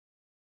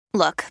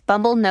Look,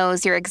 Bumble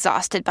knows you're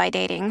exhausted by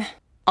dating.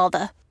 All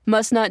the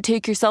must not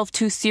take yourself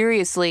too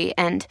seriously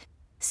and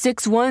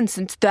 6'1"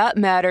 since that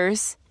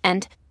matters.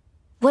 And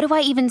what do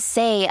I even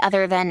say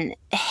other than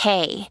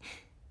hey?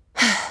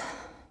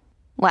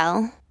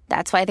 Well,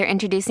 that's why they're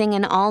introducing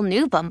an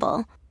all-new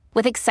Bumble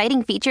with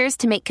exciting features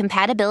to make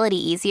compatibility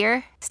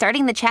easier,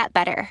 starting the chat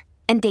better,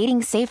 and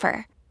dating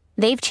safer.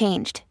 They've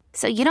changed,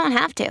 so you don't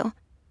have to.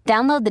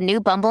 Download the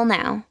new Bumble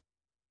now.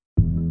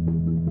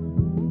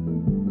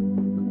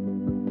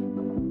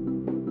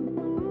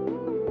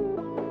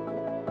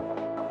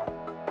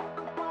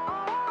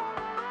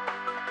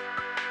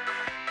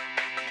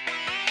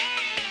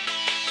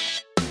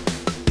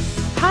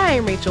 Hi,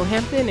 I'm Rachel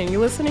Hampton, and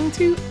you're listening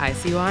to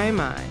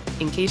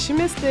ICYMI. In case you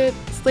missed it,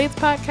 Slate's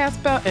podcast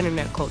about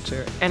internet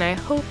culture, and I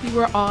hope you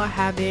are all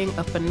having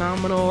a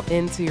phenomenal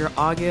end to your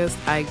August.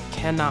 I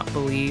cannot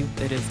believe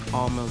it is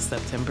almost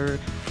September.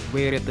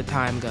 Where did the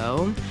time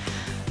go?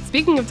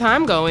 Speaking of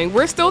time going,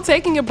 we're still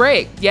taking a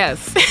break.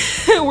 Yes,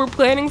 we're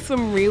planning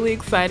some really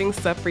exciting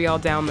stuff for y'all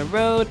down the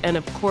road, and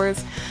of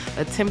course,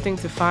 attempting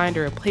to find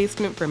a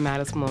replacement for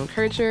Madison Malone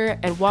Kircher.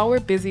 And while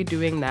we're busy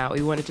doing that,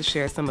 we wanted to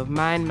share some of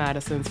mine,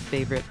 Madison's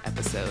favorite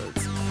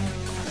episodes.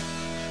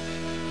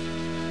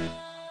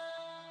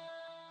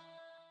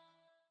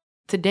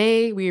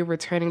 Today, we are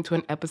returning to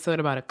an episode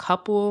about a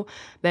couple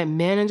that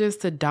manages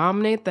to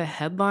dominate the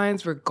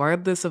headlines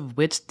regardless of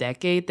which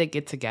decade they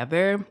get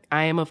together.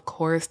 I am, of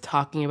course,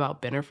 talking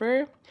about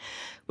Bennifer.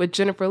 With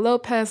Jennifer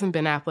Lopez and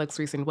Ben Affleck's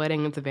recent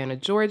wedding in Savannah,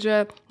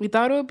 Georgia, we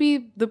thought it would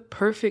be the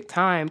perfect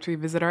time to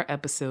revisit our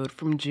episode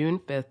from June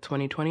 5th,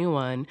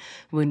 2021,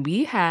 when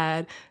we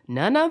had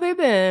none other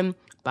than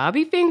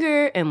Bobby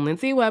Finger and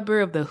Lindsay Weber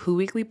of the Who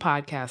Weekly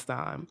podcast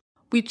on.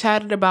 We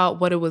chatted about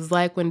what it was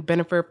like when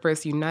Bennifer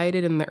first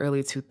united in the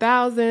early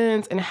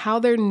 2000s and how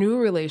their new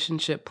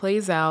relationship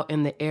plays out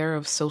in the era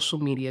of social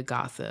media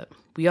gossip.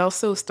 We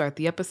also start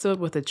the episode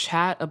with a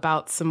chat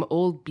about some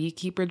old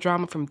beekeeper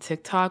drama from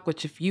TikTok,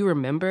 which if you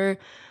remember,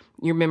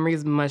 your memory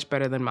is much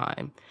better than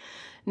mine.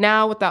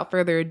 Now, without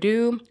further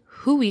ado,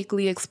 Who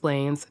Weekly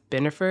explains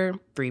Bennifer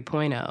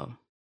 3.0.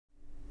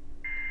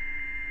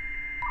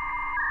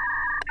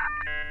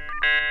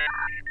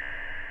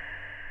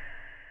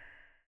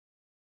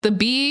 The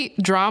bee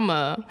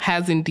drama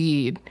has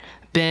indeed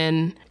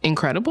been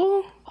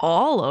incredible.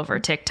 All over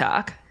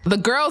TikTok. The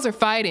girls are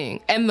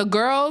fighting, and the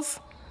girls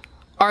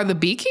are the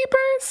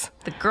beekeepers?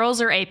 The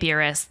girls are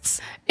apiarists.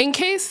 In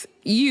case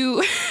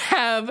you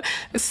have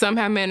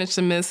somehow managed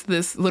to miss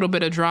this little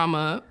bit of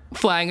drama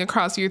flying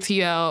across your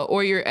TL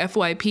or your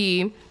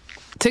FYP,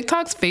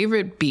 TikTok's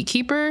favorite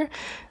beekeeper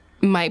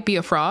might be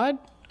a fraud,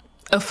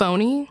 a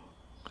phony,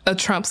 a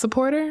Trump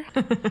supporter.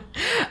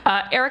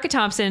 Erica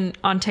Thompson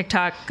on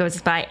TikTok goes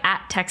by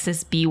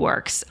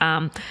 @TexasBeeWorks.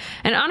 And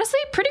honestly,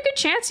 pretty good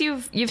chance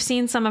you've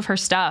seen some of her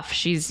stuff.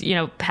 She's,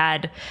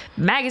 had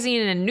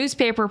magazine and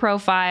newspaper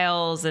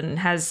profiles and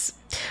has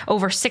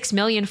over 6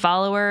 million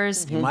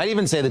followers. You might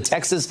even say the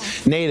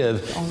Texas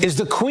native is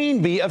the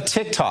queen bee of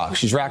TikTok.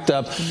 She's racked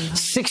up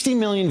 60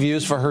 million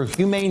views for her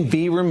humane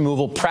bee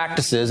removal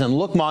practices. And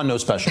look, Ma, no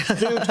special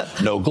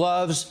suit, no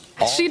gloves.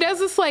 She does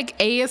this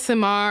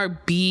ASMR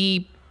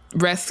bee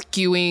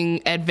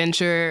rescuing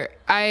adventure.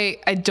 I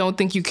don't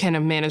think you can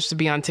have managed to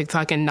be on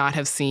TikTok and not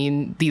have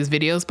seen these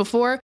videos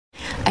before.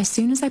 As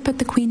soon as I put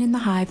the queen in the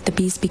hive, the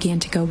bees began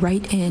to go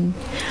right in.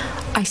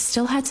 I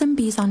still had some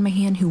bees on my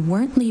hand who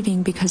weren't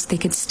leaving because they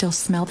could still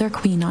smell their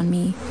queen on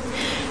me.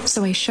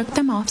 So I shook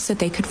them off so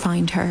they could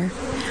find her.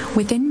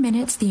 Within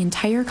minutes, the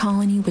entire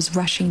colony was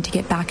rushing to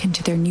get back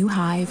into their new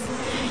hive.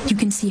 You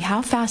can see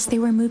how fast they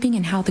were moving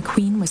and how the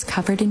queen was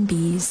covered in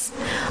bees.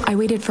 I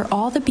waited for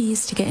all the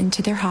bees to get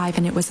into their hive,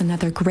 and it was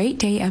another great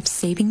day of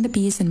saving the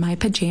bees in my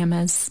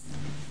pajamas.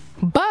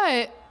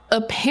 But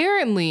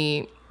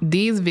apparently,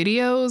 these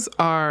videos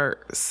are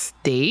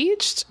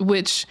staged,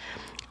 which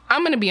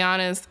I'm going to be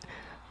honest,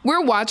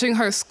 we're watching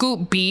her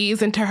scoop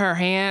bees into her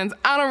hands.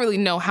 I don't really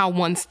know how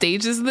one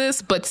stages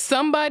this, but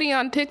somebody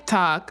on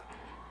TikTok,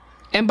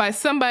 and by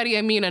somebody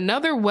I mean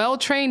another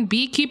well-trained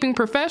beekeeping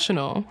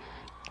professional,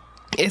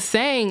 is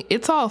saying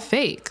it's all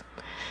fake.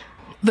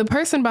 The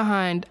person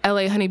behind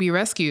LA Honeybee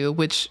Rescue,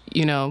 which,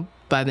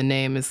 by the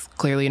name is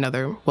clearly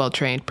another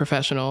well-trained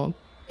professional,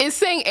 is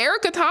saying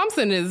Erica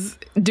Thompson is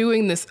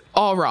doing this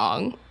all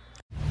wrong.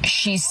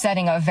 She's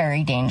setting a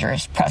very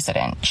dangerous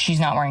precedent. She's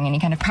not wearing any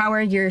kind of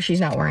power gear. She's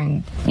not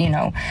wearing,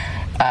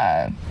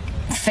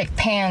 thick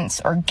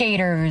pants or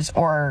gaiters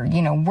or,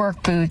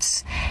 work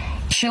boots.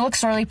 She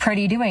looks really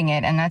pretty doing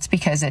it, and that's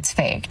because it's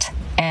faked.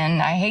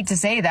 And I hate to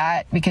say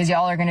that because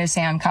y'all are going to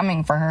say I'm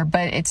coming for her,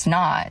 but it's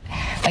not.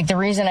 The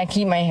reason I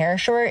keep my hair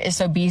short is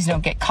so bees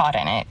don't get caught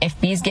in it. If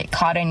bees get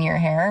caught in your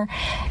hair,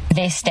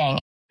 they sting.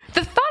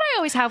 The thought I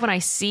always have when I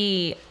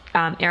see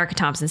Erica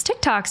Thompson's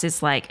TikToks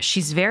is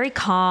she's very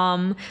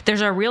calm.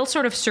 There's a real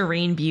sort of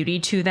serene beauty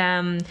to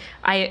them.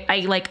 I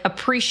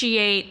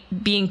appreciate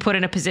being put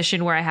in a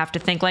position where I have to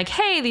think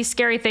hey, these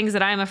scary things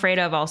that I'm afraid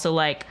of also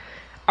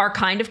are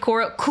kind of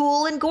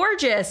cool and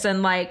gorgeous.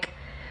 And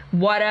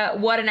what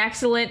an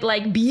excellent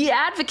like bee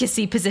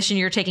advocacy position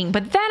you're taking.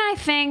 But then I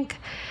think,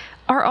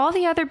 are all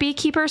the other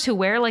beekeepers who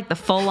wear like the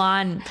full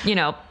on,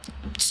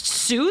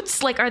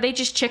 suits, like, are they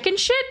just chicken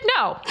shit?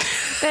 No,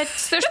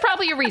 there's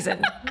probably a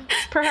reason.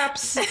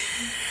 Perhaps.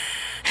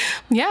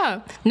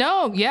 Yeah.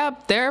 No, yeah.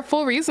 There are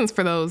full reasons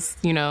for those,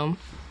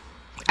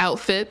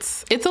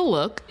 outfits. It's a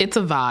look. It's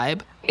a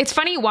vibe. It's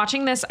funny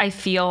watching this. I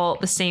feel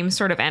the same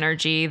sort of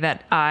energy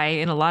that I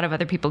and a lot of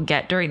other people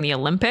get during the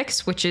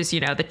Olympics, which is,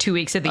 the 2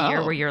 weeks of the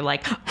year where you're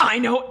like, I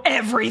know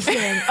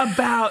everything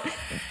about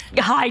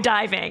high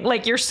diving.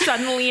 Like, you're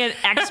suddenly an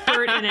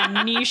expert in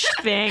a niche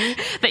thing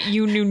that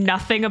you knew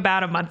nothing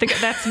about a month ago.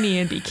 That's me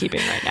in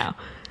beekeeping right now.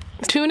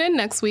 Tune in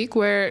next week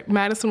where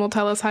Madison will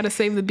tell us how to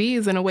save the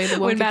bees in a way that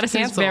won't when get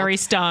Madison's canceled. very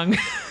stung.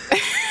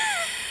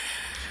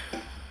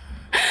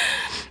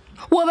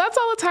 Well, that's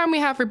all the time we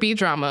have for bee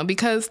drama,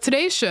 because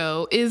today's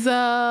show is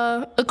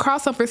a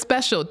crossover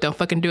special. Don't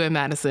fucking do it,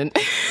 Madison.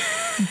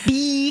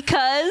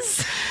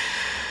 Because...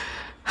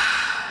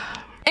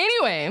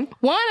 Anyway,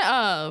 one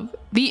of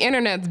the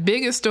internet's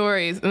biggest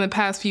stories in the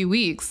past few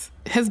weeks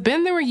has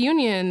been the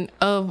reunion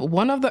of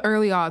one of the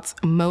early aughts'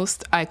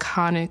 most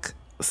iconic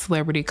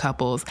celebrity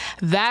couples.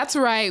 That's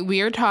right,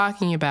 we are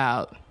talking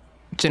about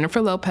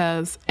Jennifer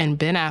Lopez and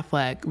Ben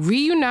Affleck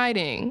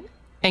reuniting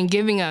and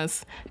giving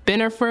us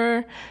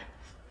Bennifer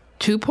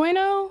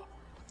 2.0?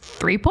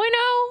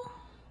 3.0?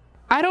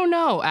 I don't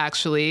know,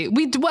 actually.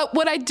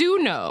 What I do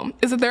know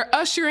is that they're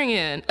ushering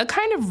in a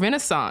kind of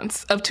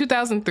renaissance of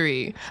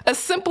 2003, a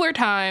simpler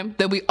time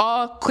that we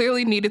all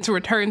clearly needed to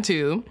return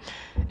to.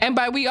 And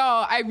by we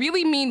all, I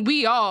really mean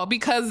we all,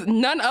 because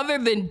none other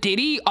than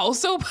Diddy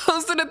also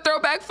posted a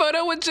throwback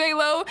photo with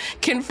J-Lo,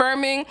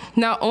 confirming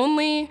not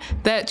only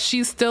that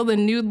she's still the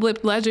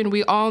nude-lipped legend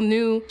we all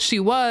knew she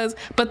was,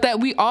 but that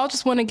we all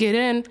just want to get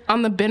in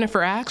on the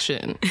Bennifer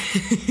action.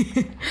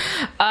 Here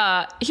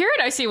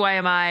at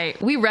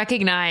ICYMI, we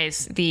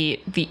recognize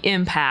the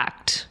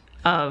impact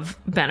of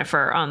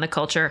Bennifer on the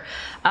culture,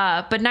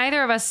 but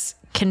neither of us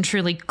can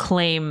truly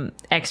claim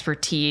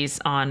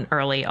expertise on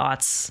early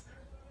aughts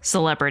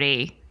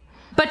celebrity.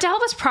 But to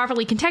help us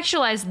properly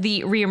contextualize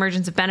the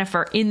reemergence of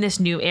Bennifer in this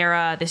new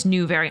era, this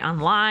new very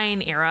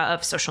online era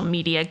of social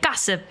media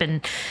gossip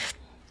and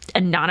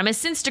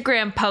anonymous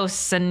Instagram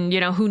posts and,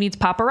 who needs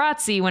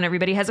paparazzi when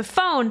everybody has a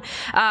phone,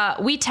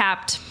 we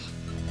tapped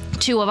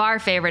two of our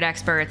favorite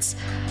experts,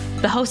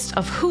 the hosts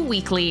of Who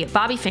Weekly,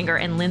 Bobby Finger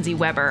and Lindsay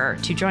Weber,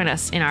 to join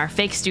us in our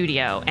fake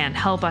studio and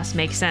help us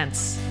make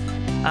sense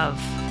of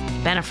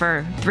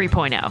Bennifer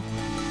 3.0.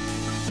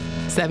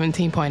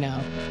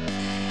 17.0.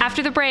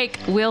 After the break,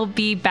 we'll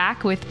be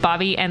back with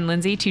Bobby and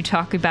Lindsay to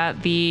talk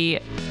about the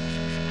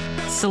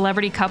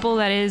celebrity couple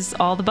that is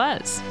all the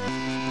buzz.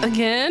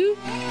 Again?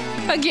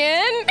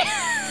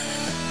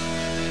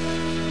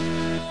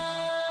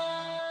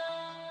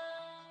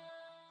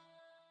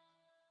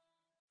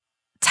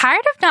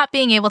 Tired of not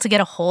being able to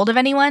get a hold of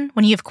anyone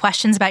when you have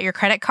questions about your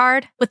credit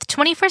card? With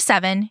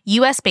 24/7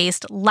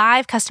 US-based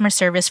live customer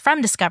service from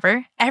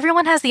Discover,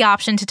 everyone has the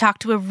option to talk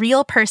to a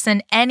real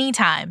person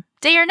anytime,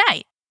 day or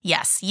night.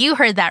 Yes, you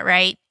heard that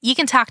right. You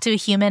can talk to a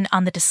human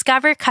on the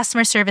Discover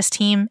customer service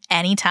team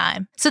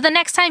anytime. So the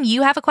next time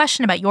you have a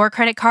question about your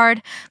credit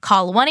card,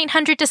 call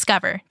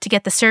 1-800-DISCOVER to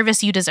get the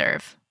service you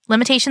deserve.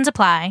 Limitations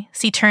apply.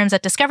 See terms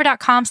at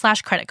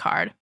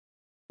discover.com/creditcard.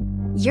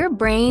 Your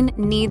brain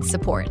needs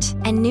support,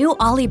 and new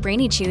Ollie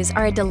Brainy Chews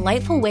are a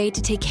delightful way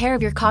to take care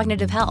of your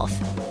cognitive health.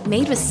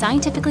 Made with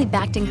scientifically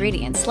backed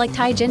ingredients like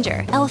Thai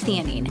ginger,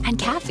 L-theanine, and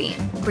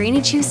caffeine,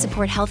 Brainy Chews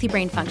support healthy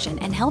brain function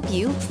and help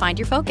you find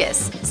your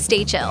focus,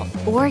 stay chill,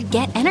 or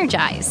get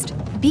energized.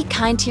 Be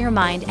kind to your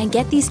mind and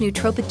get these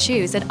nootropic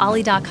chews at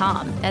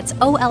ollie.com. That's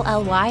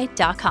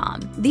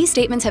OLLY.com. These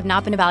statements have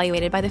not been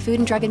evaluated by the Food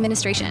and Drug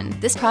Administration.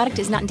 This product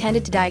is not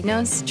intended to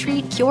diagnose,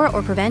 treat, cure,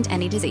 or prevent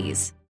any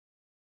disease.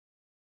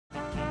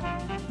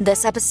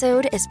 This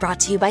episode is brought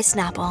to you by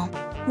Snapple.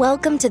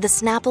 Welcome to the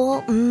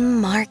Snapple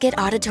Market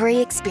Auditory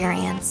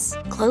Experience.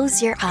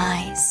 Close your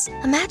eyes.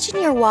 Imagine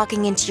you're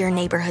walking into your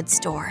neighborhood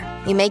store.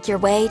 You make your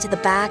way to the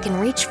back and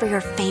reach for your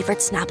favorite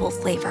Snapple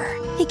flavor.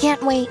 You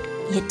can't wait.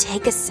 You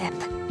take a sip.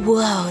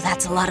 Whoa,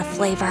 that's a lot of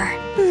flavor.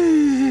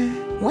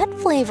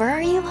 What flavor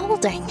are you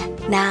holding?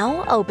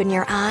 Now open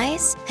your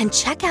eyes and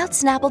check out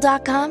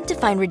Snapple.com to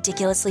find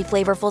ridiculously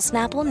flavorful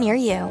Snapple near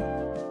you.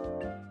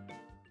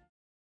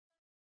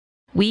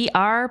 We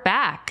are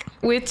back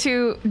with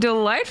two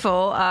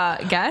delightful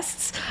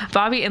guests,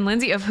 Bobby and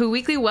Lindsay of Who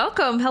Weekly.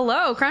 Welcome.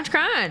 Hello, Crunch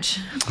Crunch.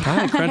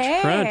 Hi,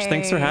 Crunch Crunch.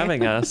 Thanks for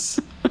having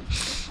us.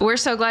 We're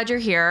so glad you're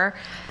here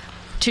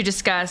to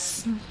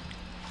discuss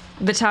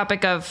the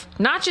topic of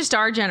not just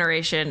our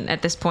generation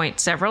at this point,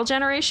 several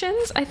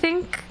generations, I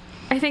think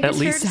at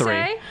least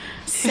three.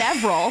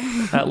 Several.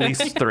 At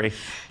least three.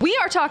 We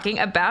are talking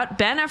about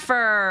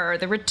Bennifer,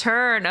 the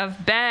return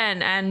of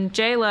Ben and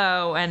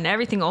J-Lo, and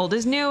everything old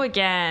is new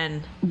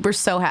again. We're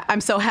so happy.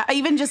 I'm so happy.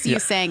 Even just you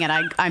saying it,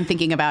 I'm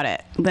thinking about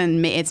it.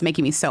 Then it's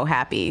making me so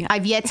happy.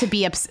 I've yet to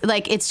be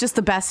it's just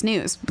the best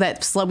news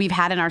that we've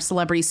had in our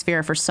celebrity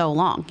sphere for so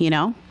long,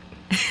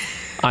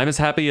 I'm as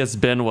happy as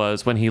Ben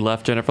was when he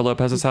left Jennifer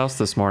Lopez's house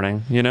this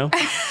morning, you know?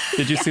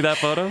 Did you see that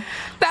photo?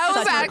 That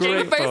was actually the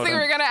great first photo. thing we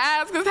were going to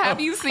ask is, have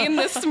you seen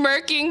the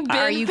smirking Ben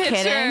Are you picture?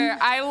 kidding?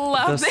 I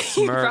love The that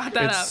you brought smirk,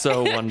 that it's up.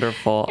 so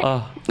wonderful.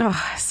 Oh.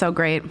 Oh, so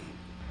great.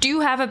 Do you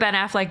have a Ben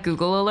Affleck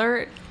Google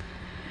alert?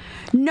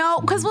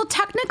 No, because, well,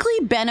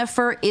 technically,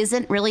 Bennifer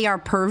isn't really our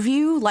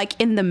purview, like,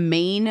 in the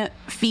main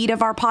feed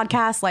of our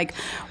podcast. Like,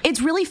 it's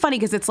really funny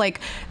because it's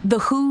like the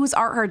who's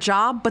are her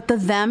job, but the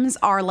thems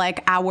are,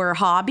 like, our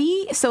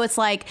hobby. So it's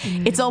like,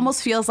 it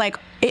almost feels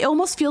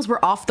we're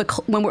off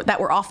the,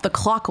 we're off the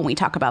clock when we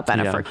talk about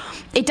Bennifer. Yeah.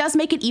 It does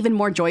make it even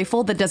more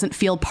joyful that doesn't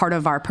feel part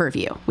of our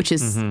purview, which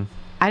is, I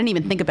didn't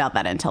even think about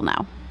that until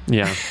now.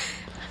 Yeah.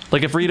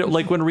 Like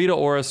when Rita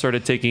Ora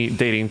started dating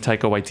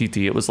Taika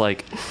Waititi, it was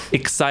like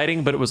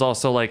exciting, but it was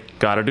also like,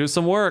 gotta do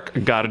some work,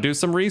 gotta do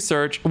some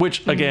research,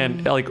 which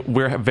again, like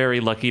we're very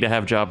lucky to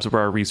have jobs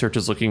where our research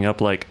is looking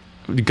up like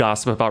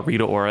gossip about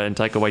Rita Ora and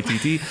Taika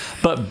Waititi.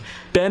 But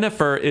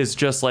Bennifer is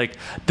just like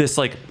this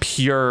like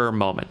pure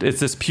moment. It's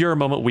this pure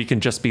moment we can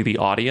just be the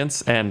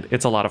audience, and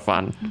it's a lot of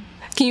fun.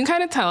 Can you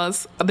kind of tell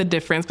us the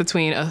difference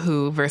between a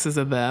who versus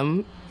a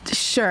them?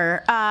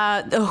 Sure.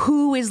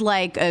 Who is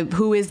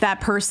that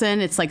person?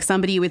 It's like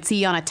somebody you would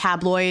see on a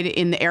tabloid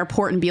in the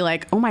airport and be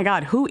like, oh my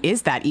God, who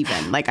is that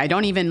even? Like, I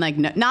don't even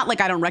not like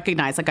I don't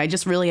recognize, like I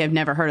just really have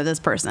never heard of this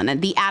person. And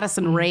the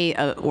Addison Rae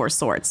or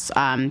sorts,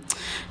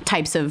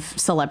 types of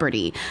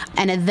celebrity.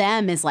 And a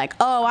them is like,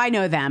 oh, I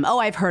know them. Oh,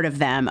 I've heard of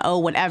them. Oh,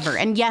 whatever.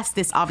 And yes,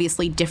 this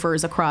obviously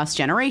differs across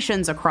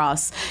generations,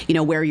 across,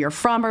 where you're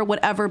from or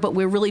whatever, but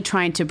we're really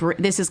trying to,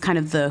 this is kind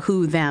of the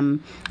who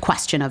them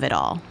question of it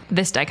all.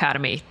 This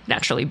dichotomy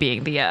naturally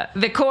being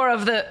the core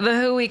of the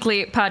Who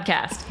Weekly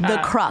podcast. The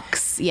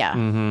crux, yeah.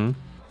 Mm-hmm.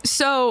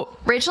 So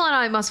Rachel and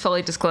I must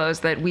fully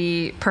disclose that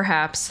we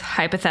perhaps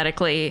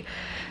hypothetically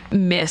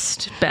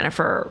missed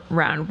Bennifer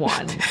round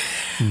one.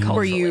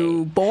 Were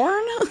you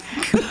born?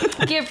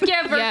 give or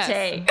Yes.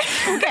 take.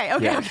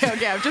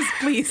 Okay. Just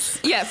please.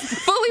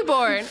 Yes, fully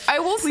born. I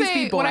will Please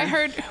say, be born. when I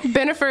heard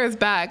Bennifer is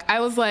back,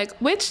 I was like,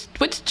 which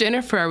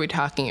Jennifer are we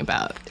talking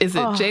about? Is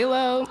it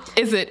J-Lo?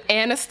 Is it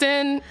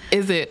Aniston?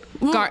 Is it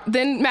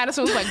then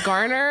Madison was like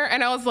Garner,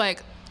 and I was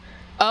like,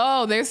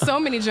 oh, there's so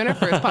many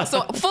Jennifers.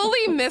 So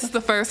fully missed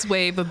the first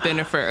wave of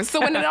Bennifer.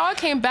 So when it all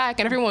came back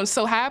and everyone was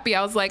so happy,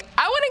 I was like,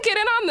 I want to get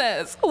in on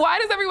this. Why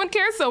does everyone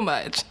care so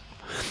much?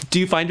 Do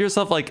you find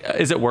yourself like,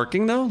 is it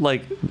working though?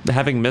 Like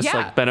having missed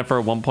like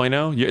Bennifer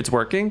 1.0, it's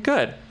working?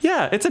 Good.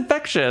 Yeah, it's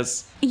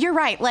infectious. You're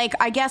right. Like,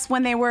 I guess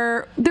when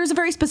there's a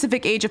very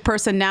specific age of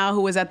person now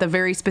who was at the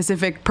very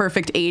specific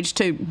perfect age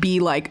to be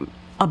like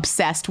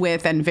obsessed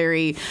with and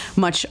very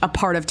much a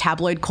part of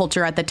tabloid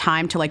culture at the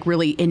time to like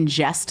really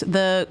ingest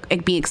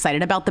be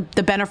excited about the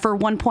Bennifer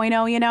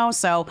 1.0,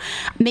 so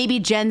maybe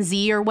Gen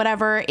Z or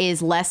whatever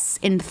is less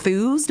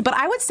enthused. But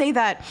I would say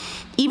that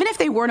even if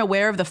they weren't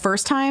aware of the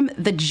first time,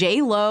 the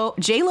J-Lo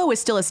is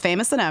still as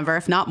famous than ever,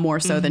 if not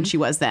more so than she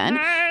was then.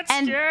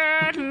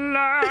 Yeah,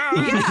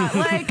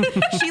 like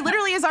she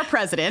literally is our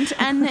president.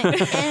 And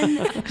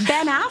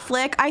Ben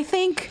Affleck, I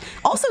think,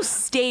 also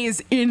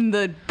stays in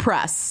the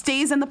press.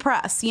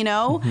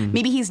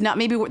 Maybe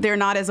they're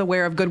not as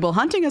aware of Good Will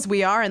Hunting as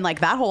we are and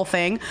like that whole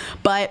thing.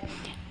 But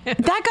that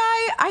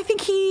guy, I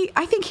think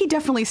he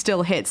definitely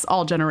still hits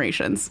all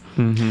generations.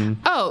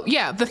 Mm-hmm. Oh,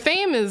 yeah. The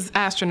fame is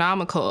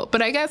astronomical.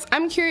 But I guess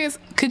I'm curious,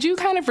 could you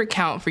kind of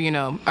recount for,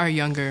 our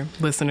younger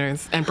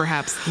listeners and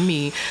perhaps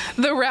me,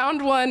 the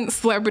round one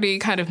celebrity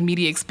kind of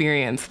media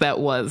experience that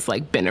was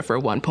like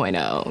Bennifer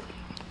 1.0?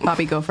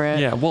 Bobby, go for it.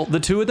 Yeah, well, the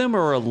two of them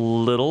are a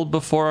little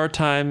before our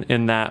time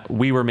in that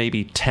we were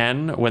maybe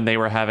 10 when they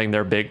were having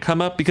their big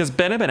come up, because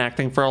Ben had been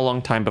acting for a long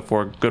time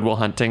before Good Will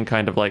Hunting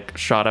kind of like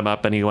shot him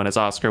up and he won his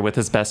Oscar with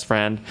his best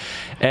friend.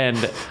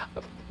 And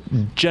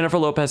Jennifer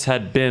Lopez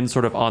had been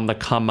sort of on the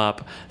come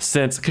up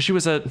since, because she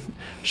was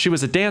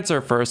a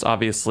dancer first,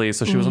 obviously,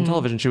 so she was on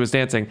television, she was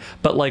dancing,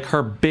 but like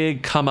her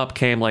big come up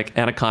came like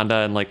Anaconda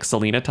and like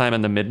Selena time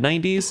in the mid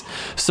 90s.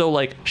 So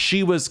like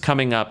she was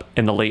coming up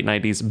in the late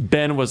 90s.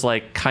 Ben was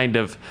like kind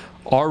of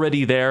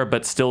already there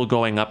but still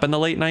going up in the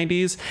late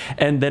 90s.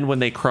 And then when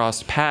they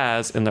crossed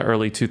paths in the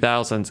early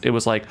 2000s, it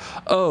was like,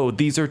 oh,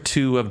 these are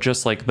two of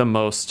just like the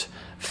most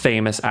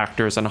famous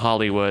actors in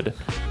Hollywood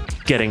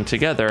getting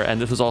together. And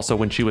this was also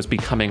when she was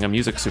becoming a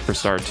music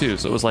superstar too,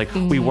 so it was like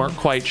we weren't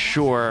quite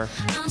sure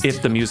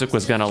if the music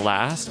was gonna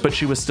last, but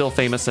she was still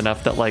famous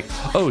enough that like,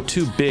 oh,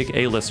 two big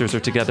A-listers are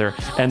together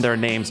and their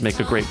names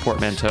make a great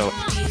portmanteau.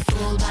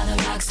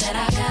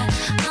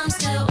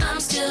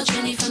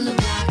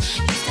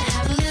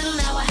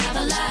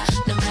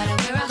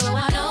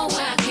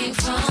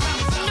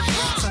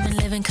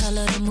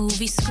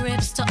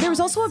 There was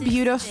also a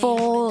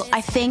beautiful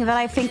thing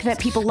that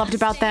people loved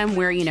about them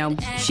where,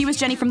 she was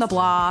Jenny from the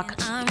Block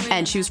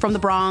and she was from the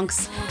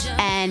Bronx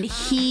and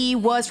he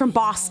was from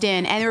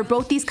Boston, and they were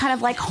both these kind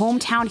of like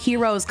hometown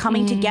heroes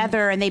coming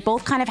together, and they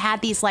both kind of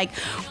had these like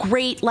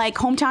great like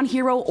hometown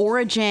hero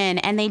origin,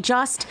 and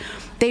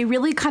they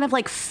really kind of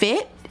like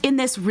fit in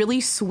this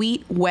really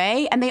sweet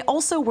way. And they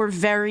also were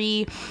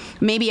very,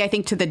 maybe I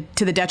think to the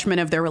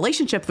detriment of their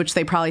relationship, which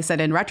they probably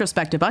said in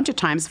retrospect a bunch of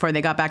times before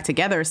they got back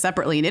together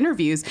separately in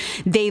interviews,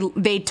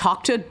 they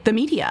talked to the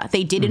media.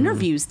 They did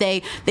interviews.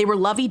 They were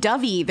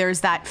lovey-dovey.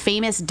 There's that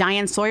famous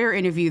Diane Sawyer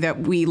interview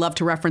that we love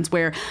to reference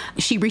where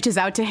she reaches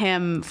out to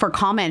him for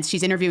comments.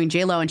 She's interviewing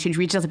J-Lo and she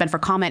reaches out to Ben for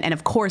comment. And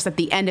of course, at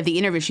the end of the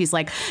interview, she's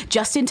like,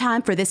 just in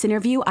time for this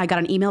interview, I got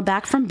an email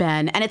back from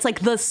Ben. And it's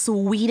like the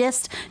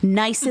sweetest,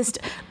 nicest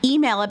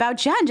email about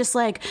Jen. Just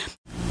like,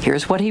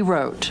 here's what he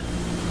wrote.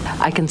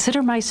 I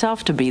consider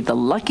myself to be the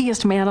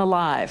luckiest man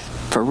alive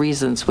for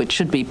reasons which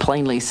should be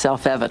plainly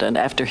self-evident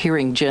after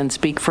hearing Jen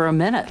speak for a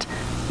minute,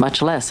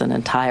 much less an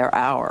entire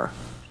hour.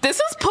 This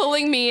is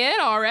pulling me in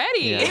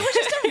already. Yeah. It was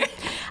just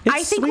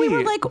I think we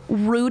were like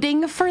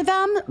rooting for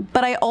them,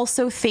 but I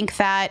also think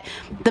that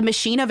the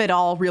machine of it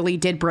all really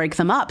did break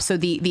them up. So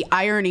the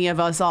irony of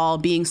us all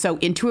being so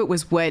into it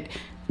was what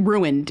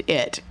ruined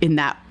it in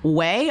that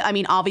way. I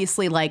mean,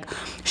 obviously, like,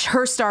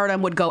 her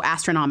stardom would go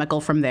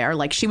astronomical from there.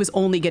 Like, she was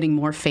only getting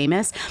more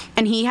famous,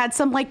 and he had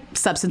some like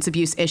substance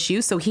abuse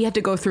issues, so he had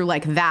to go through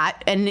like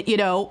that. And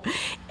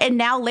and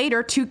now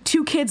later,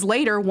 two kids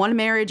later, one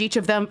marriage each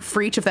of them,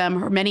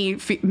 many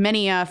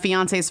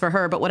fiancés for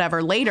her, but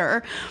whatever.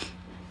 Later,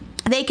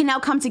 they can now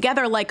come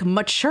together like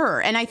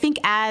mature. And I think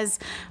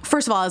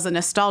first of all, as a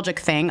nostalgic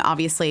thing,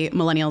 obviously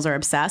millennials are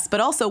obsessed, but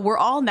also we're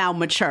all now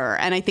mature.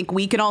 And I think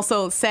we can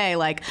also say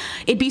like,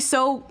 it'd be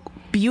so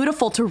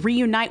beautiful to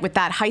reunite with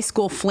that high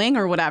school fling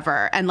or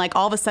whatever. And like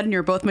all of a sudden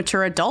you're both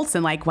mature adults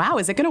and like, wow,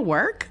 is it going to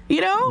work?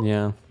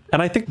 Yeah.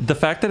 And I think the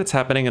fact that it's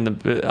happening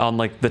on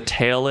like the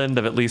tail end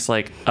of at least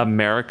like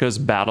America's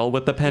battle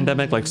with the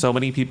pandemic, like so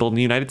many people in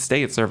the United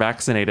States are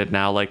vaccinated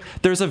now, like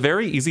there's a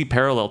very easy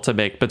parallel to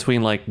make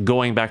between like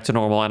going back to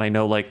normal. And I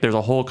know like there's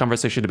a whole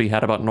conversation to be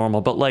had about normal,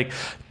 but like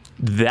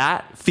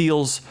that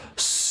feels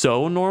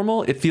so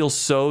normal. It feels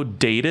so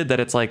dated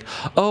that it's like,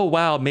 oh,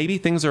 wow, maybe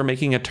things are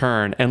making a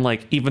turn. And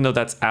like, even though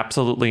that's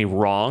absolutely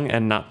wrong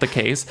and not the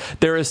case,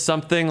 there is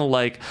something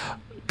like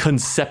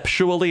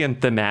conceptually and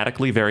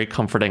thematically very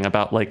comforting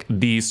about like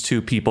these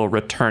two people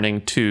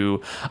returning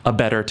to a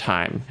better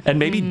time and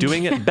maybe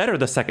doing it better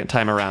the second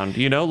time around.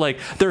 Like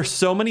there's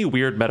so many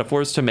weird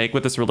metaphors to make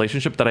with this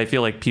relationship that I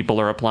feel like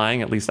people are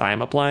applying, at least I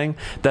am applying,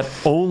 that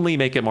only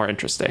make it more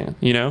interesting,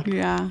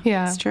 Yeah,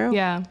 it's true.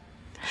 Yeah.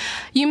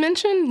 You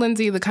mentioned,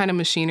 Lindsay, the kind of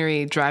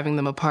machinery driving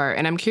them apart,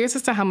 and I'm curious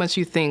as to how much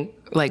you think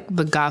like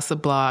the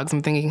gossip blogs,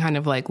 I'm thinking kind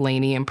of like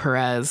Lainey and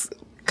Perez,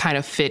 kind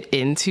of fit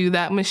into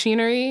that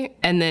machinery,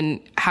 and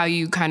then how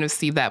you kind of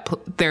see that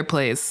their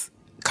place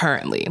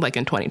currently, like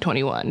in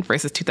 2021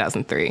 versus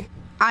 2003.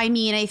 I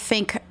mean, I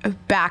think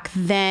back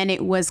then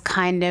it was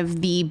kind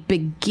of the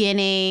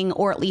beginning,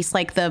 or at least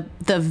like the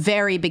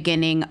very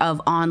beginning of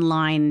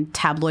online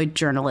tabloid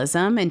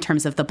journalism in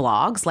terms of the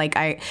blogs.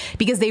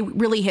 Because they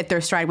really hit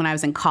their stride when I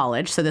was in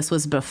college, so this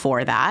was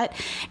before that,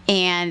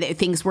 and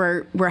things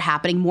were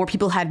happening. More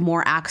people had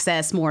more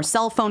access, more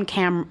cell phone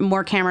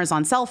more cameras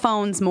on cell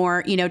phones,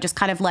 more just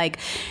kind of like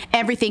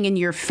everything in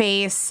your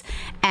face,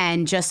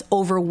 and just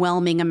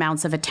overwhelming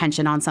amounts of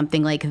attention on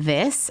something like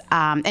this,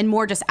 and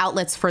more just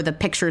outlets for the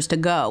pictures to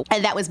go.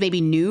 And that was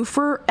maybe new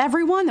for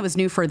everyone. That was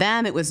new for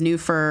them. It was new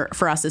for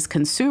us as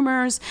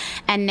consumers.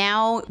 And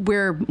now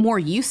we're more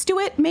used to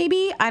it,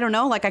 maybe. I don't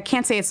know. Like, I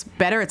can't say it's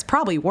better. It's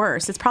probably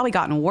worse. It's probably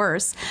gotten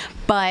worse.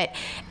 But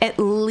at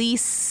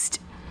least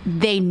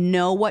they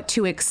know what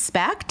to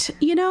expect,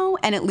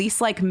 and at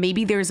least like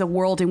maybe there's a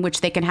world in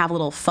which they can have a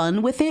little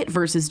fun with it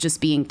versus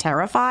just being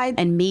terrified.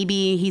 And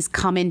maybe he's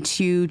come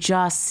into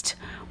just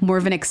more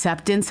of an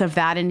acceptance of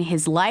that in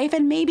his life.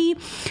 And maybe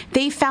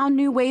they found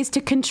new ways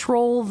to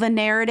control the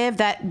narrative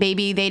that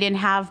maybe they didn't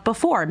have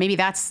before. Maybe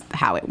that's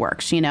how it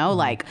works,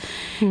 like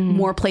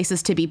more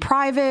places to be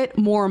private,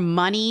 more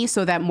money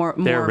so that more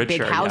richer,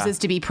 big houses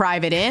to be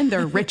private in.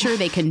 They're richer.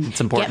 They can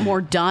get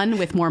more done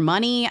with more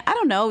money. I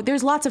don't know.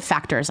 There's lots of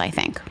factors, I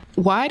think.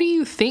 Why do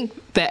you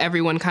think that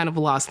everyone kind of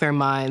lost their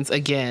minds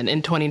again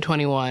in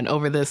 2021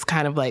 over this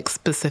kind of like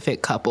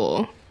specific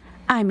couple?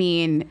 I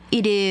mean,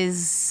 it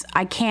is,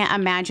 I can't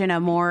imagine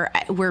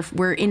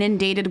we're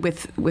inundated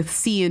with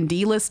C and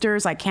D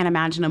listers. I can't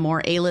imagine a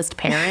more A-list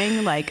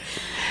pairing. Like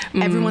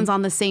everyone's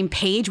on the same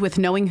page with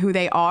knowing who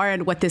they are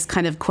and what this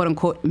kind of quote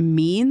unquote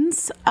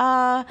means.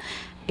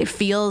 It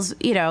feels,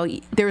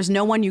 there was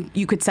no one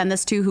you could send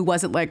this to who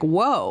wasn't like,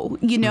 whoa,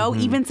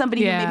 even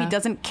somebody who maybe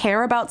doesn't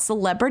care about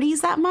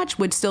celebrities that much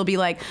would still be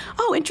like,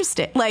 oh,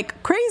 interesting,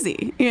 like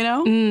crazy,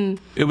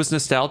 It was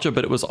nostalgia,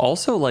 but it was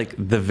also like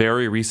the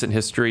very recent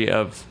history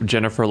of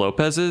Jennifer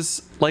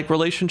Lopez's like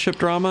relationship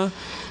drama.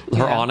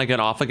 Her on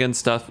again, off again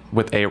stuff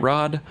with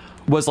A-Rod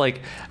was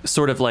like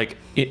sort of like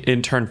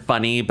in turn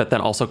funny, but then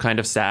also kind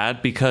of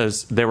sad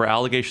because there were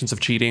allegations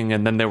of cheating.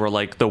 And then there were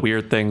like the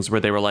weird things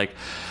where they were like,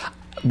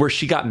 where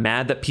she got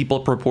mad that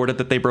people reported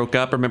that they broke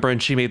up, remember?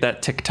 And she made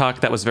that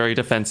TikTok that was very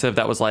defensive,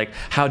 that was like,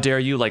 how dare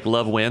you, like,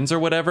 love wins or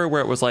whatever,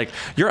 where it was like,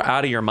 you're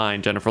out of your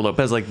mind, Jennifer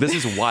Lopez. Like, this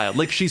is wild.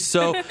 Like, she's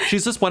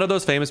just one of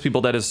those famous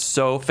people that is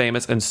so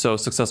famous and so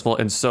successful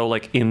and so,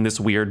 like, in this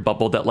weird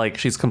bubble that, like,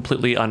 she's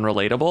completely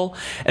unrelatable.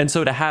 And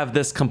so to have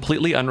this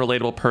completely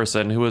unrelatable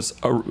person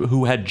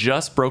who had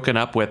just broken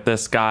up with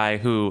this guy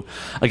who,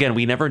 again,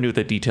 we never knew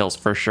the details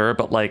for sure,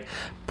 but, like,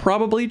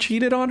 probably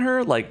cheated on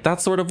her, like,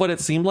 that's sort of what it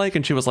seemed like.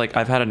 And she was like,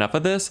 I've had enough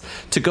of this,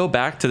 to go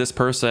back to this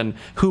person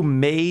who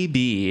may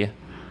be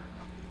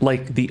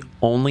like the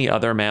only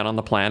other man on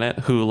the planet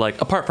who,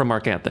 like, apart from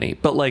Mark Anthony,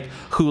 but like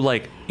who,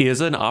 like,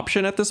 is an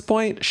option at this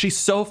point. She's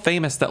so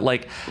famous that,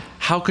 like,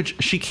 how could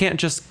she can't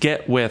just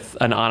get with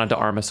an Ana de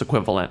Armas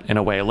equivalent in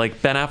a way. Like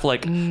Ben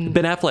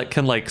Affleck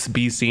can, like,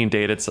 be seen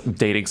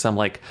dating some,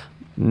 like,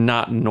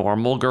 not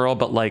normal girl,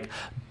 but, like,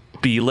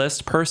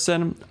 B-list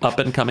person,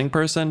 up-and-coming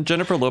person.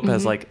 Jennifer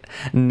Lopez, like,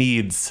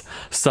 needs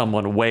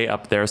someone way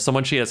up there,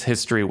 someone she has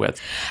history with.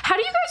 How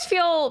do you guys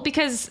feel?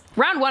 Because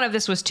round one of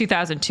this was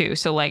 2002,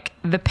 so, like,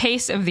 the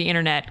pace of the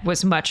internet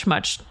was much,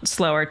 much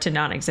slower to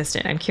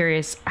non-existent. I'm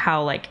curious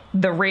how, like,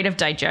 the rate of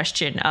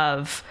digestion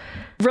of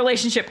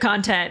relationship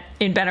content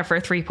in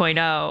Bennifer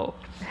 3.0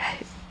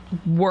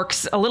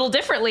 works a little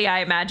differently, I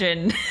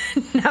imagine,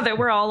 now that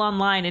we're all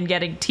online and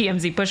getting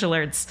TMZ push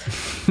alerts.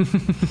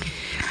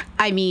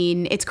 I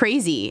mean, it's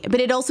crazy,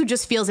 but it also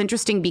just feels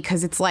interesting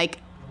because it's like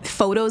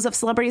photos of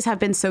celebrities have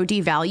been so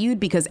devalued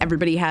because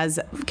everybody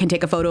can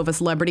take a photo of a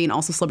celebrity, and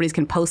also celebrities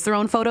can post their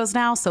own photos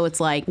now. So it's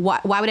like, why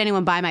would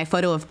anyone buy my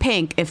photo of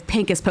Pink if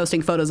Pink is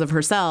posting photos of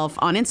herself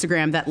on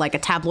Instagram that, like, a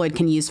tabloid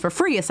can use for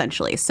free,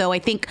 essentially? So I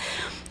think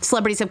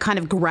celebrities have kind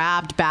of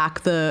grabbed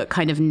back the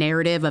kind of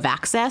narrative of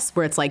access,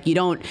 where it's like,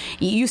 you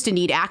used to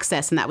need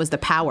access and that was the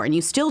power, and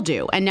you still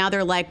do. And now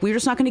they're like, we're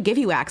just not going to give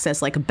you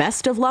access, like,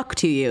 best of luck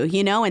to you,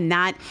 you know? And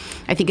that,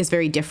 I think, is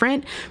very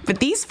different. But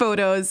these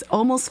photos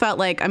almost felt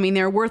like, I mean,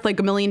 they're worth like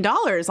 $1 million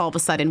all of a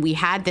sudden. We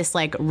had this,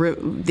 like,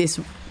 this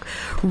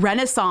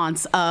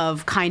renaissance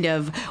of kind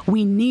of,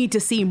 we need to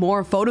see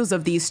more photos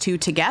of these two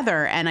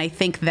together. And I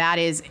think that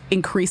is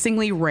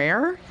increasingly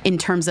rare in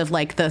terms of,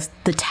 like, the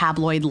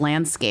tabloid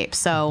landscape.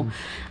 So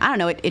I don't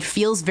know, it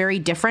feels very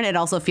different. It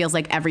also feels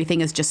like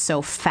everything is just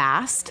so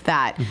fast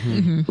that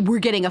we're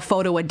getting a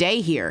photo a day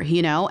here,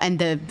 you know,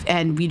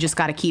 and we just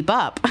got to keep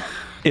up.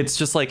 It's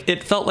just like,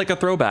 it felt like a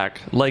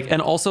throwback, like,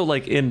 and also,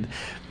 like, in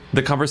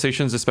the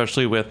conversations,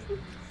 especially with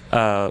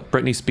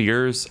Britney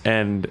Spears,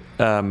 and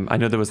I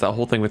know there was that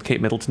whole thing with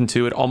Kate Middleton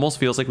too. It almost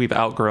feels like we've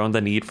outgrown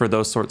the need for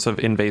those sorts of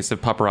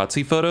invasive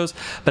paparazzi photos.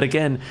 But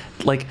again,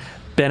 like,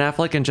 Ben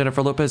Affleck and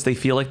Jennifer Lopez, they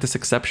feel like this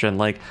exception.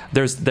 Like,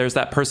 there's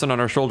that person on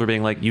our shoulder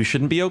being like, you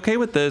shouldn't be okay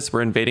with this.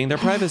 We're invading their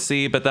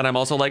privacy. But then I'm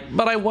also like,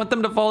 but I want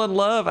them to fall in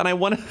love, and I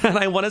want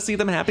to see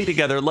them happy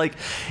together. Like,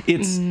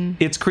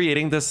 it's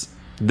creating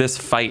this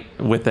fight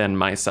within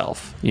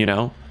myself, you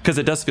know, because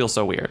it does feel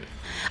so weird.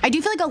 I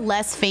do feel like a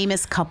less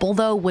famous couple,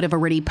 though, would have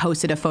already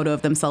posted a photo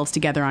of themselves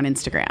together on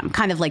Instagram,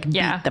 kind of like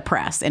beat the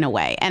press in a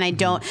way. And I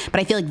don't, but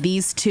I feel like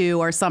these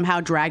two are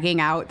somehow dragging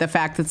out the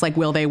fact that it's like,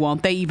 will they,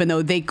 won't they, even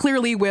though they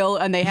clearly will,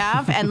 and they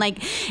have. And,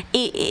 like,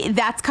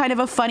 that's kind of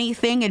a funny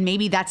thing. And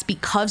maybe that's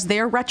because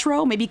they're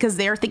retro, maybe because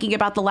they're thinking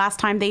about the last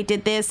time they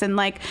did this. And,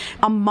 like,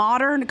 a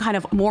modern kind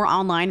of more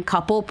online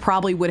couple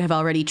probably would have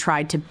already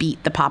tried to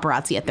beat the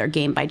paparazzi at their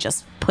game by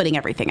just putting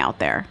everything out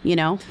there, you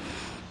know?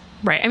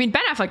 Right. I mean,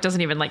 Ben Affleck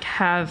doesn't even, like,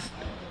 have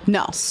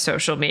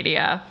social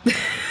media.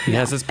 He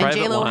has his private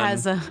and J-Lo one.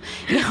 has a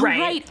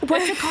right.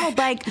 What's it called?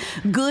 Like,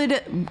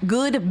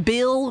 good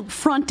bill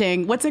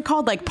fronting. What's it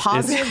called? Like,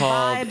 positive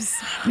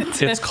vibes.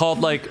 It's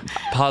called, like,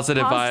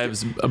 positive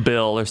vibes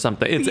bill or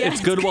something. It's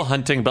Good Will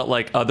Hunting, but,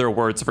 like, other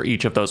words for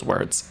each of those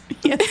words.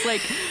 It's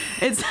like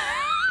it's.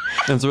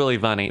 It's really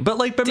funny. But,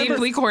 like,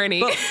 deeply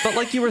corny. But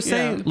like you were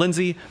saying,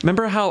 Lindsay,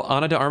 remember how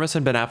Ana de Armas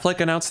and Ben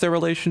Affleck announced their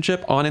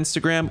relationship on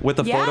Instagram with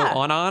a photo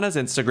on Ana's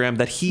Instagram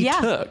that he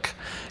took?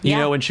 You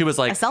know, and she was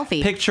like, a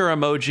selfie. Picture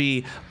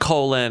emoji,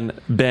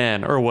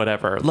 Ben, or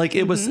whatever. Like,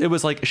 it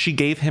was like she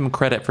gave him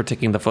credit for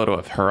taking the photo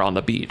of her on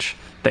the beach.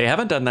 They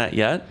haven't done that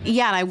yet.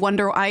 Yeah,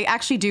 and I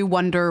actually do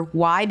wonder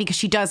why, because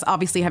she does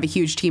obviously have a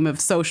huge team of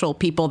social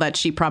people that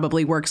she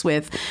probably works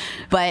with,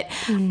 but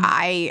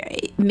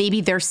maybe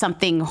there's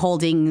something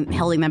holding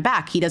them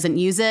back. He doesn't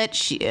use it.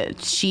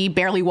 She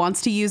barely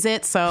wants to use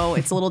it, so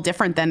it's a little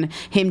different than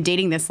him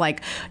dating this, like,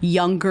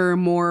 younger,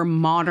 more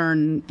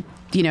modern,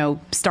 you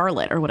know,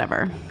 starlet or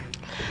whatever.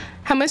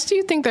 How much do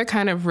you think their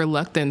kind of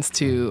reluctance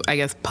to, I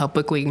guess,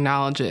 publicly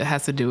acknowledge it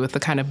has to do with the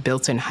kind of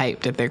built-in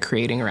hype that they're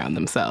creating around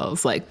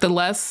themselves? Like, the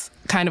less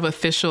kind of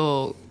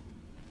official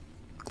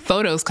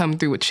photos come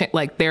through with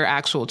like their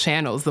actual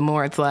channels, the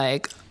more it's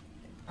like,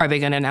 are they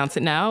going to announce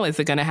it now? Is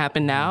it going to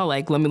happen now?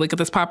 Like, let me look at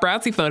this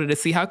paparazzi photo to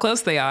see how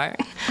close they are.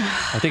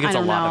 I think it's a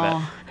lot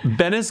of it.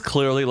 Ben is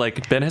clearly,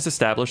 like, Ben has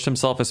established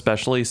himself,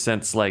 especially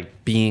since,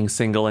 like, being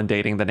single and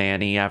dating the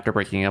nanny after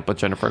breaking up with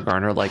Jennifer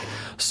Garner, like,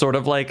 sort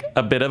of like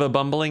a bit of a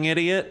bumbling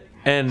idiot.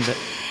 And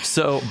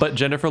so, but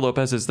Jennifer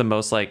Lopez is the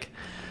most, like,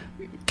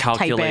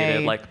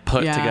 calculated, like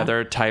put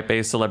together type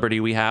A celebrity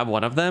we have,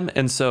 one of them.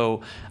 And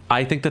so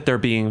I think that they're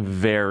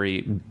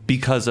being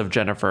because of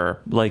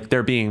Jennifer, like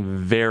they're being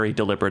very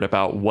deliberate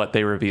about what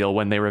they reveal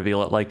when they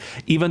reveal it. Like,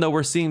 even though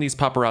we're seeing these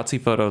paparazzi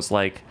photos,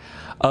 like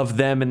of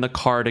them in the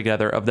car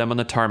together, of them on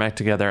the tarmac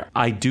together,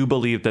 I do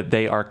believe that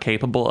they are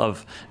capable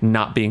of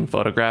not being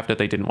photographed if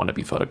they didn't want to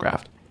be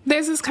photographed.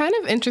 There's this kind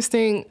of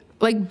interesting,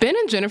 like Ben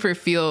and Jennifer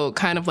feel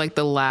kind of like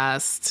the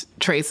last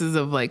traces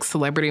of like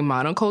celebrity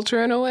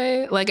monoculture in a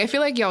way. Like I feel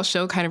like y'all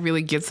show kind of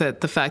really gets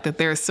at the fact that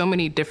there are so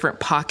many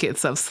different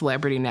pockets of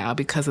celebrity now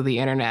because of the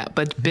internet.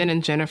 But Ben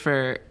and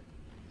Jennifer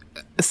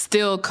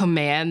still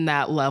command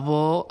that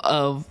level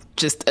of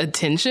just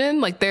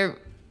attention. Like they're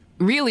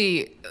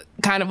really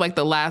kind of like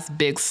the last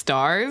big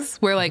stars,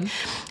 where like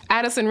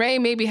Addison Rae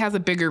maybe has a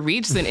bigger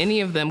reach than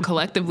any of them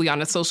collectively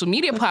on a social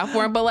media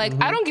platform, but like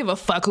I don't give a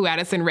fuck who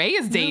Addison Rae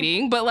is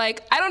dating, but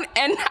like I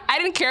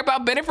didn't care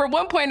about Bennifer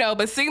 1.0,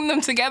 but seeing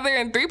them together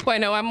in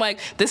 3.0, I'm like,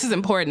 this is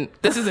important.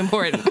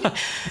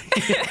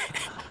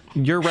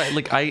 You're right.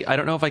 Like I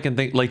don't know if I can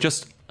think, like,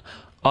 just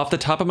off the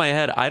top of my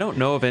head, I don't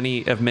know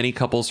of many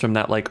couples from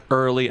that like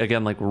early,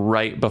 again, like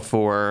right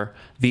before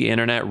the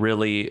internet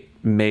really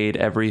made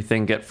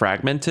everything get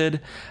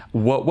fragmented.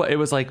 What it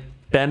was like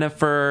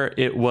Bennifer,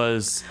 it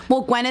was...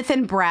 Well, Gwyneth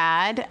and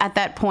Brad at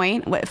that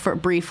point, for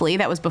briefly,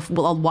 that was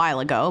a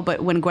while ago,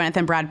 but when Gwyneth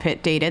and Brad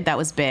Pitt dated, that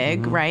was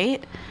big,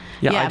 right?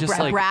 Yeah,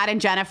 Brad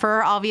and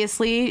Jennifer,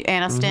 obviously,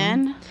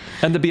 Aniston.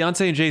 And the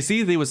Beyonce and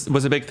Jay-Z thing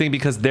was a big thing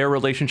because their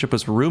relationship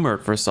was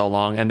rumored for so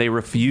long and they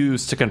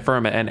refused to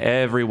confirm it and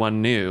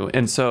everyone knew.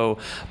 And so,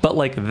 but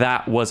like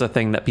that was a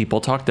thing that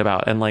people talked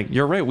about. And like,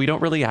 you're right, we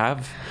don't really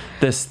have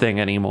this thing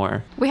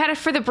anymore. We had it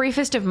for the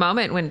briefest of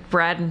moment when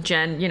Brad and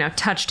Jen,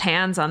 touched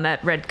hands on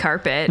that red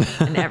carpet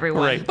and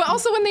everyone. Right. But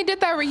also when they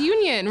did that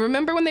reunion,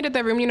 remember when they did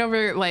that reunion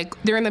over like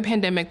during the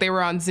pandemic, they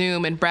were on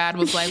Zoom and Brad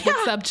was like,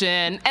 what's up,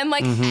 Jen? And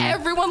like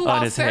everyone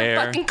lost their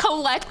fucking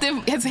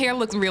collective, his hair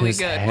looks really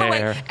good. But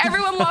like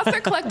everyone lost their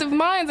collective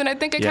minds. And I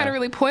think it kind of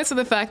really points to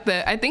the fact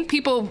that I think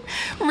people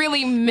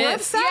really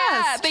miss,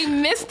 they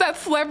miss that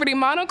celebrity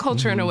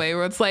monoculture in a way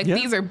where it's like,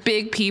 these are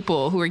big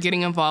people who are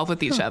getting involved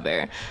with each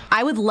other.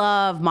 I would love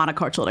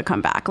monoculture to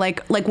come back.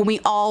 Like when we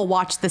all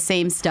watch the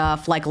same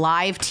stuff, like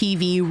live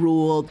TV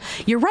ruled.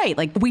 You're right.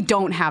 Like we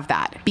don't have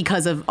that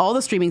because of all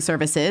the streaming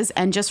services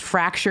and just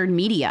fractured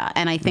media.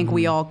 And I think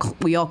we all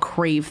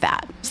crave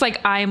that. It's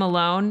like I am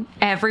alone.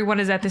 Everyone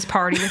is at this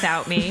party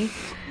without me.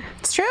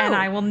 It's true. And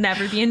I will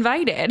never be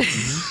invited.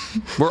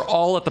 We're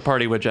all at the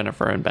party with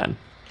Jennifer and Ben.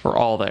 We're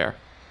all there.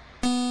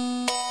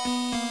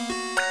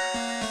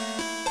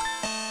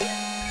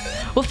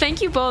 Well,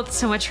 thank you both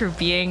so much for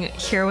being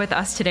here with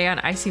us today on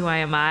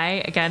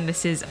ICYMI. Again,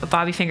 this is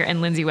Bobby Finger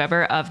and Lindsay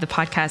Weber of the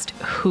podcast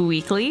Who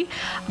Weekly.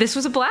 This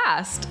was a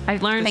blast. I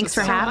learned Thanks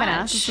for having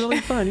us. It's really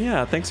fun.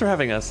 Yeah, thanks for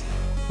having us.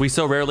 We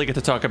so rarely get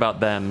to talk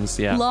about thems.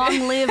 Yeah.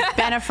 Long live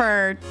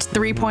Bennifer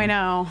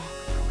 3.0.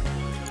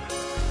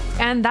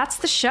 And that's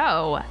the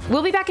show.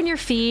 We'll be back in your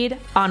feed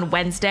on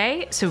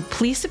Wednesday, so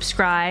please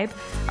subscribe.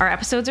 Our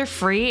episodes are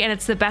free, and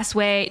it's the best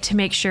way to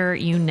make sure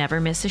you never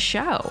miss a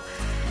show.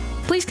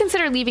 Please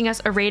consider leaving us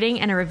a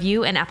rating and a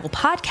review in Apple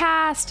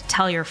Podcast.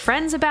 Tell your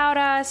friends about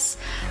us.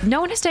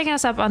 No one has taken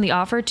us up on the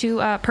offer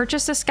to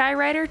purchase a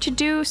Skywriter to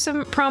do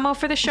some promo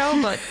for the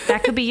show, but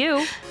that could be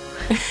you.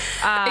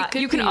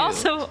 You can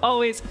also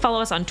always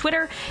follow us on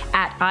Twitter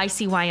at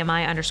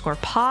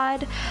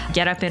ICYMI_pod.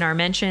 Get up in our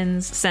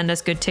mentions, send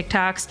us good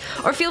TikToks,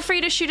 or feel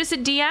free to shoot us a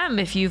DM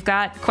if you've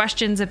got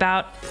questions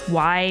about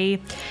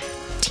why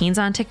teens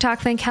on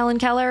TikTok think Helen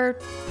Keller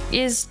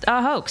is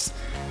a hoax.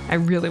 I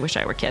really wish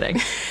I were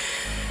kidding.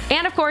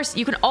 And of course,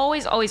 you can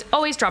always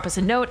drop us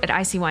a note at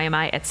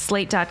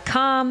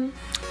ICYMI@slate.com.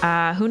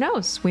 Who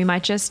knows? We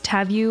might just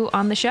have you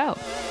on the show,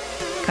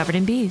 covered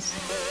in bees.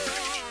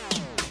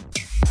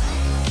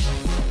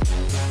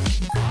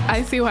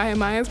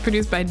 ICYMI is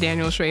produced by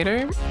Daniel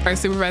Schrader. Our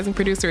supervising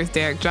producer is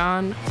Derek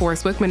John.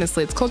 Forrest Wickman is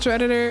Slate's culture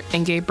editor,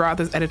 and Gabe Roth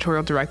is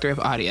editorial director of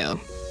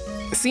audio.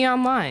 See you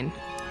online.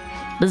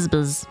 Buzz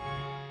buzz.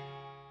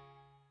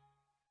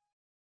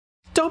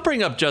 Don't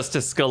bring up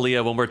Justice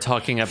Scalia when we're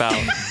talking about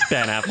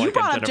Ben Affleck You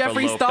brought and up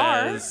Jennifer Jeffree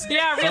Lopez. Star.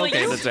 Yeah, really.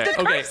 Okay, that's right.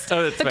 Okay.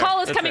 Oh, that's The fair. call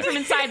is That's coming fair.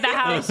 from inside the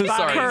house.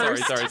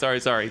 Sorry.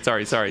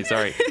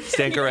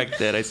 Stand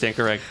corrected. I stand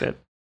corrected.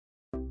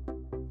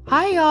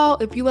 Hi, y'all.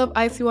 If you love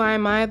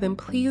ICYMI, then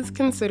please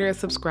consider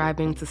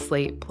subscribing to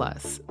Slate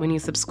Plus. When you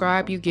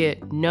subscribe, you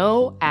get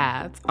no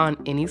ads on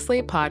any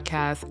Slate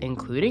podcast,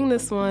 including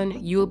this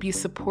one. You will be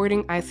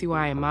supporting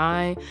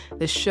ICYMI.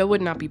 The show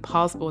would not be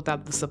possible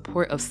without the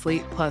support of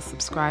Slate Plus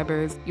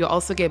subscribers. You'll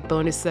also get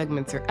bonus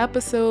segments or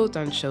episodes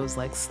on shows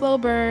like Slow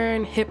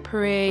Burn, Hit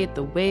Parade,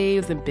 The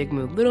Waves, and Big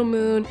Moon, Little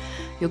Moon.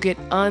 You'll get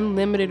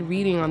unlimited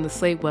reading on the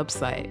Slate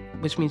website,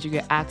 which means you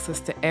get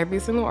access to every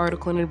single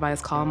article and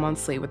advice column on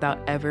Slate without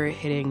ever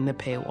hitting the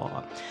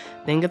paywall.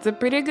 Think it's a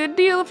pretty good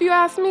deal if you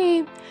ask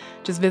me.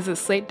 Just visit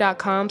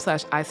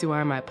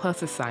slate.com/ICYMI Plus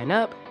to sign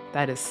up.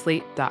 That is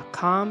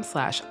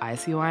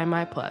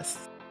slate.com/ICYMI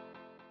Plus.